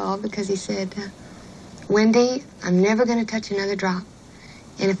out of it all because he said, Wendy, I'm never going to touch another drop.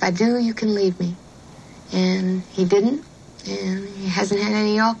 And if I do, you can leave me. And he didn't. And he hasn't had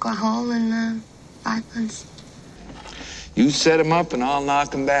any alcohol in 5 months. You set him up and I'll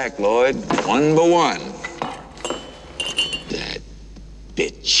knock him back, Lloyd. One by one. That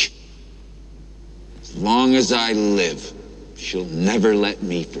bitch. As long as I live, she'll never let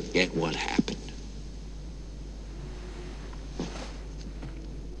me forget what happened.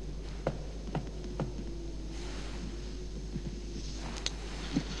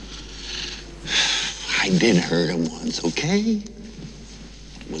 I did hurt him once, okay?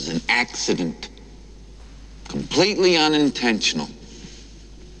 It was an accident. Completely unintentional.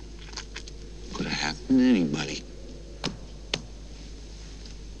 Could have happened to anybody.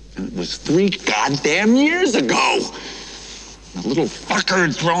 And it was 3 goddamn years ago. The little fucker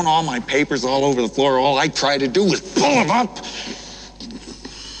had thrown all my papers all over the floor. All I tried to do was pull them up.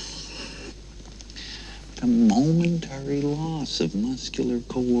 A momentary loss of muscular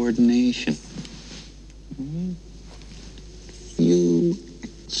coordination. Few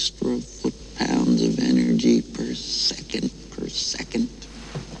extra foot-pounds of energy per second.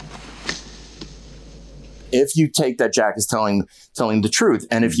 If you take that Jack is telling the truth,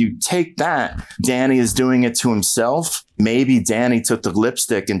 and if you take that Danny is doing it to himself, maybe Danny took the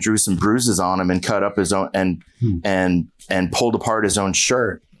lipstick and drew some bruises on him and cut up his own and pulled apart his own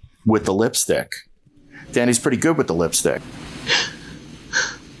shirt with the lipstick. Danny's pretty good with the lipstick.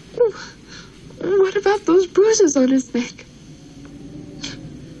 What about those bruises on his neck?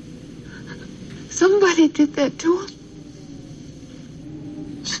 Somebody did that to him.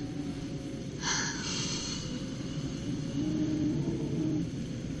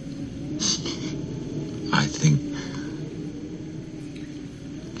 I think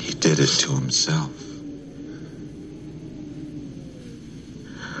he did it to himself.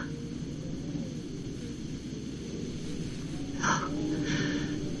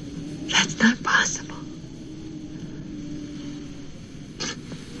 That's not possible.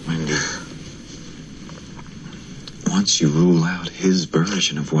 Wendy, once you rule out his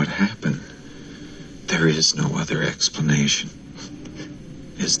version of what happened, there is no other explanation,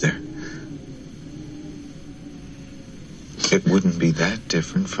 is there? It wouldn't be that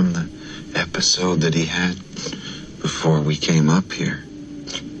different from the episode that he had before we came up here,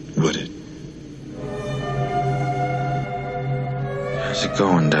 would it? How's it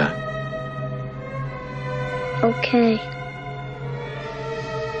going, Doc? Okay.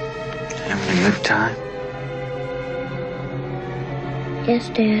 Having a good time? Yes,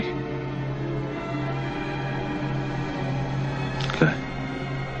 Dad. Good.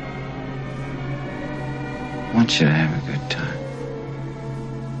 I want you to have a good time.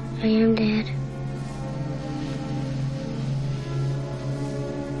 I am, Dad.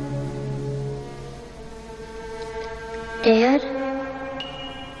 Dad?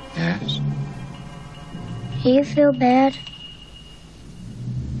 Yes? Do you feel bad?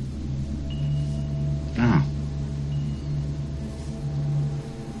 No.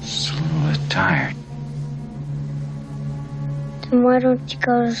 Just a little bit tired. Then why don't you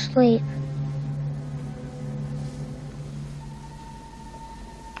go to sleep?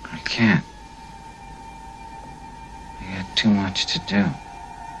 I can't. I got too much to do.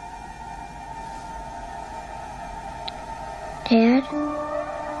 Dad?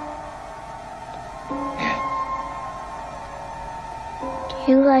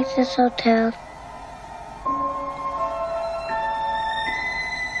 Do you like this hotel?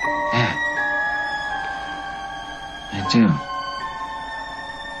 Yeah. I do.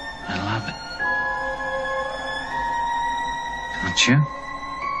 I love it. Don't you?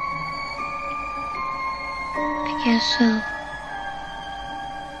 I guess so.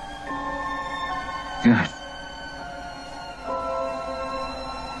 Good.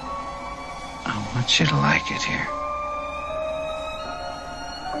 I want you to like it here.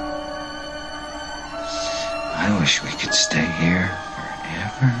 I wish we could stay here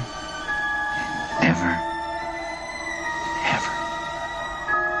forever and ever, ever.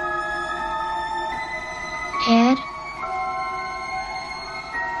 Dad?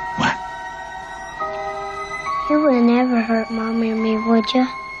 What? You would never hurt Mommy or me, would you?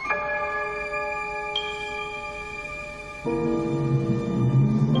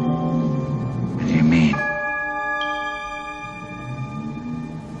 What do you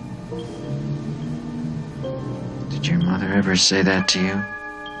your mother ever say that to you?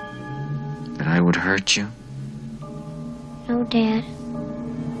 That I would hurt you? No, Dad.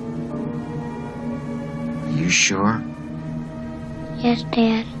 Are you sure? Yes,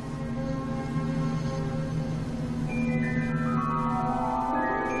 Dad.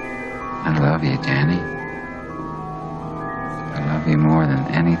 I love you, Danny. I love you more than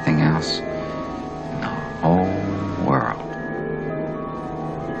anything else in the whole world.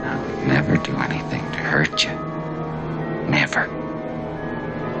 I would never do anything to hurt you. Never.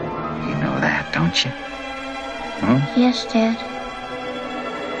 You know that, don't you? Hmm? Yes, Dad.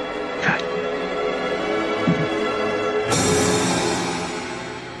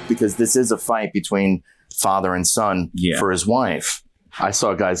 Because this is a fight between father and son for his wife. I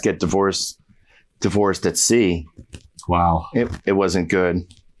saw guys get divorced at sea. Wow. It wasn't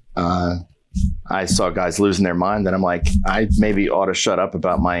good. I saw guys losing their mind, and I'm like, I maybe ought to shut up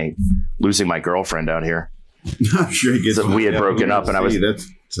about losing my girlfriend out here. I'm sure he gets. We had broken up, and I was. That's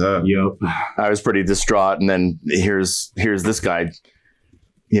tough. I was pretty distraught, and then here's this guy,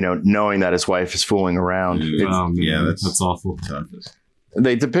 knowing that his wife is fooling around. That's awful.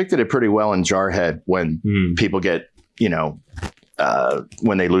 They depicted it pretty well in Jarhead when people get,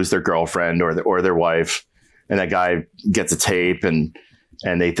 when they lose their girlfriend or their wife, and that guy gets a tape and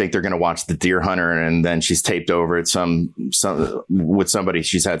they think they're going to watch The Deer Hunter, and then she's taped over at some with somebody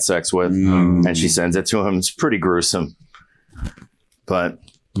she's had sex with, and she sends it to him. It's pretty gruesome, but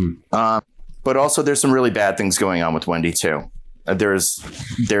also there's some really bad things going on with Wendy too. There's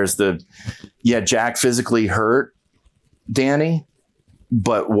Jack physically hurt Danny,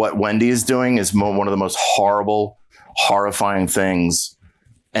 but what Wendy is doing is one of the most horrifying things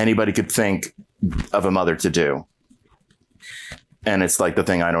anybody could think of a mother to do. And it's like the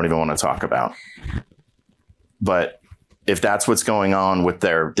thing I don't even want to talk about. But if that's what's going on with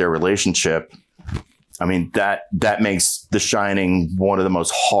their relationship, I mean, that makes The Shining one of the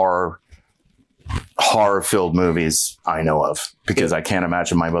most horror-filled movies I know of, because I can't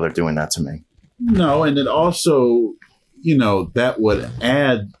imagine my mother doing that to me. No, and it also, that would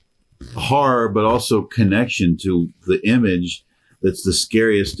add horror, but also connection to the image that's the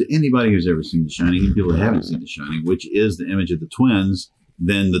scariest to anybody who's ever seen The Shining, even people who haven't seen The Shining, which is the image of the twins,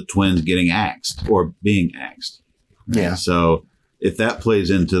 then the twins getting axed or being axed. Right? Yeah. So if that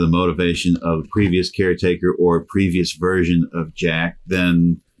plays into the motivation of the previous caretaker or previous version of Jack,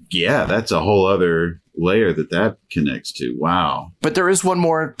 then that's a whole other layer that connects to. Wow. But there is one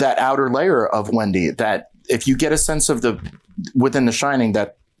more, that outer layer of Wendy, that if you get a sense of within The Shining,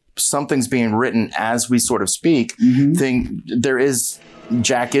 that something's being written as we sort of speak,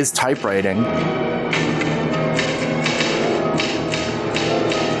 Jack is typewriting.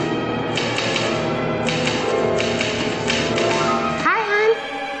 Hi, hon.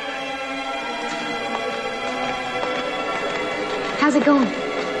 How's it going?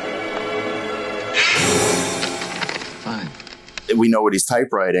 Fine. We know what he's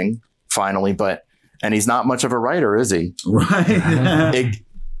typewriting, finally, and he's not much of a writer, is he? Right.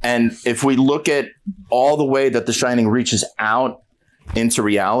 And if we look at all the way that The Shining reaches out into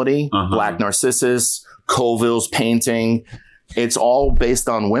reality, Black Narcissus, Colville's painting, it's all based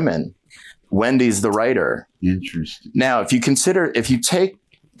on women. Wendy's the writer. Interesting. Now, if you take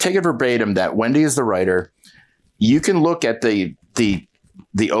it verbatim that Wendy is the writer, you can look at the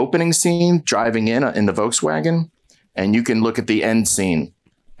opening scene driving in the Volkswagen, and you can look at the end scene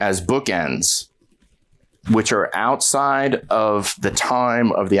as bookends, which are outside of the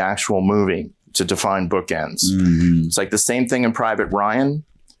time of the actual movie to define bookends. Mm-hmm. It's like the same thing in Private Ryan,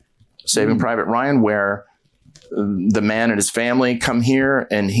 Saving Private Ryan, where the man and his family come here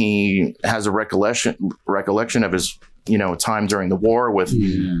and he has a recollection of his, time during the war with,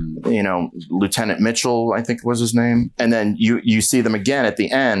 Lieutenant Mitchell, I think was his name. And then you see them again at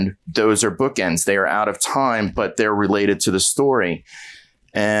the end. Those are bookends. They are out of time, but they're related to the story.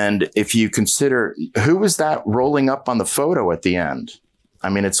 And if you consider, who was that rolling up on the photo at the end? I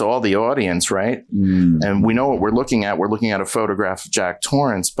mean, it's all the audience, right? And we know what we're looking at. We're looking at a photograph of Jack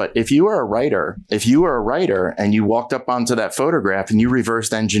Torrance. But if you were a writer and you walked up onto that photograph and you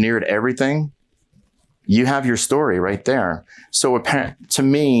reversed engineered everything, you have your story right there. So to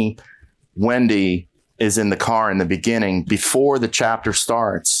me, Wendy is in the car in the beginning before the chapter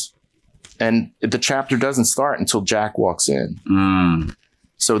starts. And the chapter doesn't start until Jack walks in.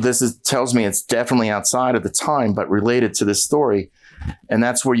 So tells me it's definitely outside of the time, but related to this story. And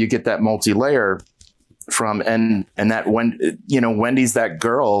that's where you get that multi-layer from. And that Wendy's that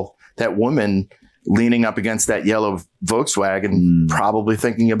girl, that woman leaning up against that yellow Volkswagen, probably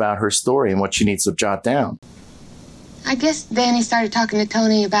thinking about her story and what she needs to jot down. I guess Danny started talking to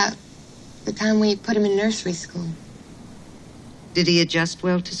Tony about the time we put him in nursery school. Did he adjust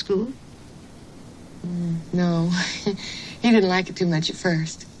well to school? No, he didn't like it too much at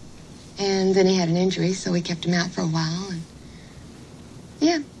first. And then he had an injury, so we kept him out for a while. And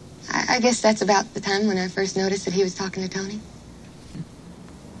yeah, I guess that's about the time when I first noticed that he was talking to Tony.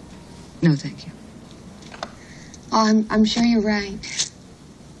 No, thank you. Oh, I'm sure you're right.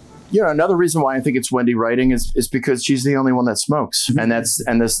 You know, another reason why I think it's Wendy writing is because she's the only one that smokes,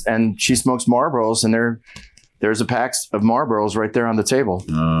 and she smokes Marlboros, and there's a pack of Marlboros right there on the table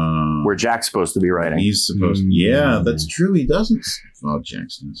where Jack's supposed to be writing. He's supposed to. Yeah, that's true. He doesn't. Oh,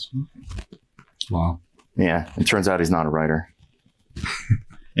 Jackson. Wow. Yeah, it turns out he's not a writer.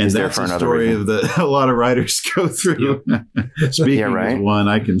 And he's that's a story that a lot of writers go through. Speaking of one,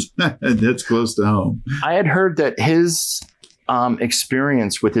 that's close to home. I had heard that his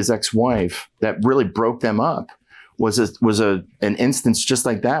experience with his ex-wife that really broke them up was an instance just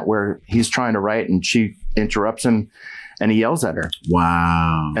like that, where he's trying to write and she interrupts him and he yells at her.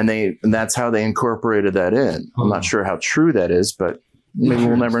 Wow. And that's how they incorporated that in. I'm not sure how true that is, but maybe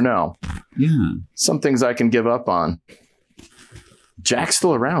we'll never know. Yeah. Some things I can give up on. Jack's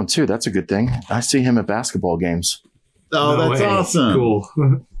still around too. That's a good thing. I see him at basketball games. Oh, no, that's awesome. Cool.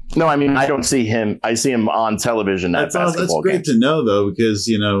 No, I mean, I don't see him. I see him on television at basketball games. That's great to know, though, because,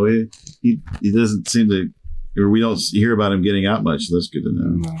 you know, he doesn't seem to, or we don't hear about him getting out much. So that's good to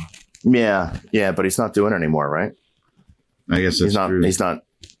know. Yeah, but he's not doing it anymore, right? I guess that's true. He's not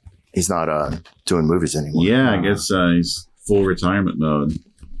doing movies anymore. Yeah, I guess he's full retirement mode.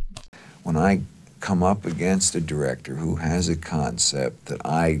 When I come up against a director who has a concept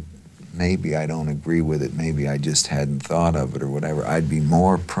that maybe I don't agree with it, maybe I just hadn't thought of it or whatever, I'd be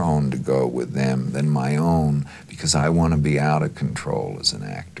more prone to go with them than my own, because I want to be out of control as an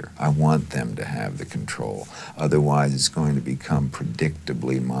actor. I want them to have the control. Otherwise, it's going to become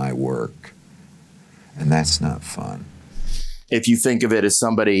predictably my work, and that's not fun. If you think of it as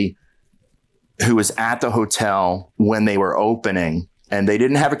somebody who was at the hotel when they were opening, and they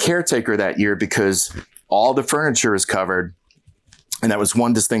didn't have a caretaker that year because all the furniture is covered. And that was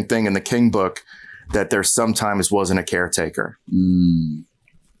one distinct thing in the King book, that there sometimes wasn't a caretaker. Mm.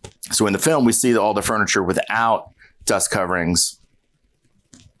 So in the film, we see all the furniture without dust coverings.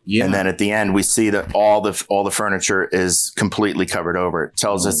 Yeah. And then at the end, we see that all the furniture is completely covered over. It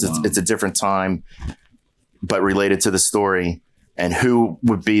tells us it's a different time, but related to the story, and who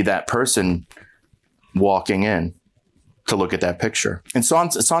would be that person walking in to look at that picture. And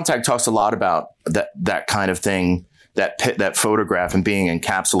Sontag talks a lot about that kind of thing, that photograph and being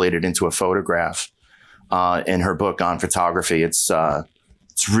encapsulated into a photograph in her book on photography. It's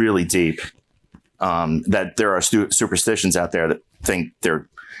really deep. That there are superstitions out there that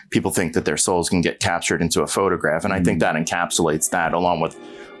people think that their souls can get captured into a photograph, and I think that encapsulates that, along with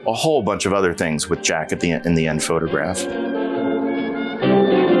a whole bunch of other things with Jack in the end photograph.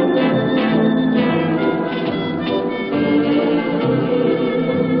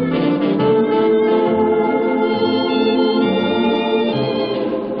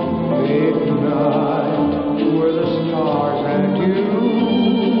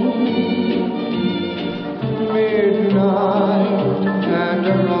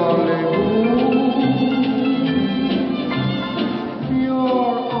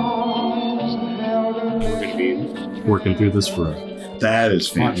 Working through this for that is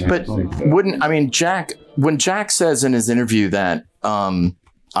fantastic. But when Jack says in his interview that I'm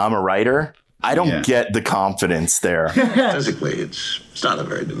a writer, I don't get the confidence there. Physically, it's not a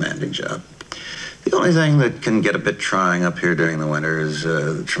very demanding job. The only thing that can get a bit trying up here during the winter is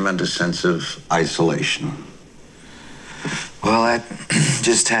the tremendous sense of isolation. Well, that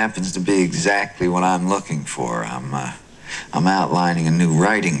just happens to be exactly what I'm looking for. I'm outlining a new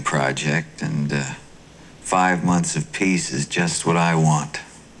writing project, and 5 months of peace is just what I want.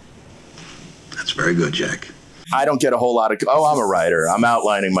 That's very good, Jack. I don't get a whole lot of, I'm a writer. I'm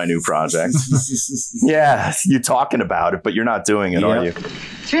outlining my new project. Yeah, you're talking about it, but you're not doing it, are you?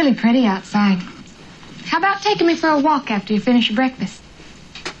 It's really pretty outside. How about taking me for a walk after you finish your breakfast?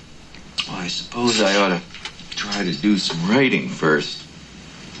 Well, I suppose I ought to try to do some writing first.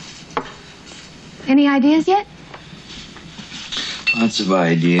 Any ideas yet? Lots of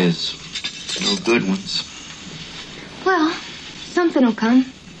ideas. No good ones. Well, something will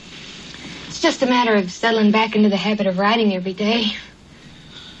come. It's just a matter of settling back into the habit of writing every day.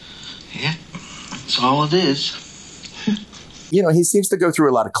 Yeah, that's all it is. You know, he seems to go through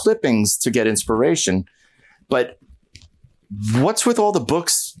a lot of clippings to get inspiration, but what's with all the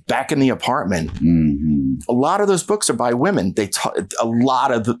books back in the apartment? Mm-hmm. A lot of those books are by women. A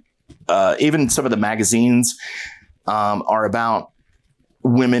lot of even some of the magazines are about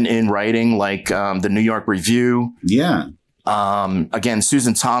women in writing, like the New York Review. Yeah. Again,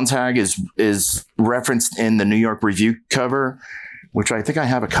 Susan Sontag is referenced in the New York Review cover, which I think I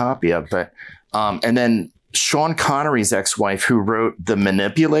have a copy of. But and then Sean Connery's ex-wife, who wrote The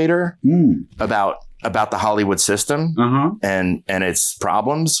Manipulator about the Hollywood system and its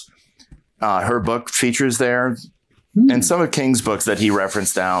problems. Her book features there. And some of King's books that he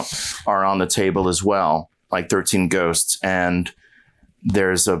referenced out are on the table as well, like 13 Ghosts. And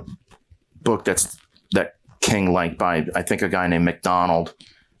there's a book that King liked by, I think, a guy named McDonald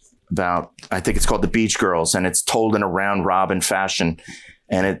about, I think it's called The Beach Girls, and it's told in a round robin fashion.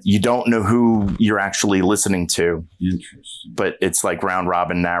 And you don't know who you're actually listening to. Interesting. But it's like round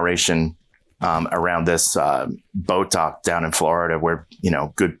robin narration around this boat dock down in Florida where,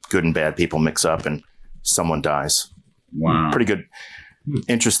 good and bad people mix up and someone dies. Wow. Pretty good.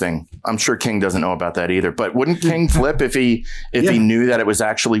 Interesting. I'm sure King doesn't know about that either. But wouldn't King flip if he knew that it was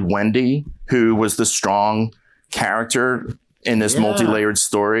actually Wendy who was the strong character in this multi-layered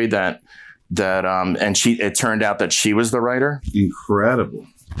story that it turned out that she was the writer? Incredible.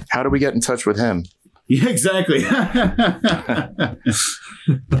 How do we get in touch with him? Yeah, exactly.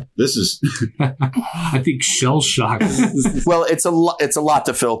 This is I think shell shock. Well, it's a lot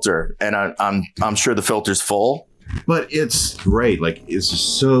to filter, and I'm sure the filter's full. But it's great. Like, it's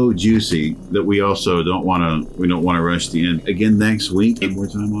just so juicy that we don't want to rush the end. Again, next week, more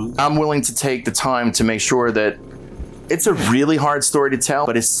time on. I'm willing to take the time to make sure that it's a really hard story to tell,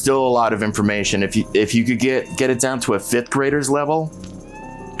 but it's still a lot of information. If you could get it down to a fifth grader's level,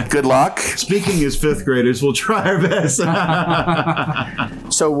 good luck. Speaking as fifth graders, we'll try our best.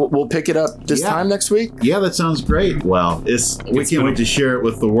 So we'll pick it up this time next week? Yeah, that sounds great. Well, we can't wait to share it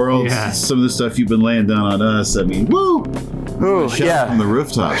with the world. Yeah. Some of the stuff you've been laying down on us. I mean, woo! Ooh, shout from the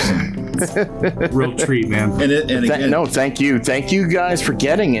rooftops. Real treat, man. And again, thank you guys for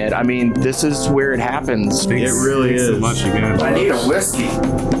getting it. I mean, this is where it happens. Thanks, it really is. So much again. I need a whiskey.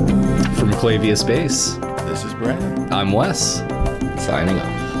 From Clavia Space, this is Brad. I'm Wes. Signing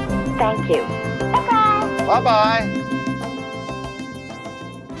off. Thank you. Bye-bye.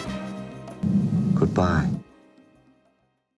 Goodbye.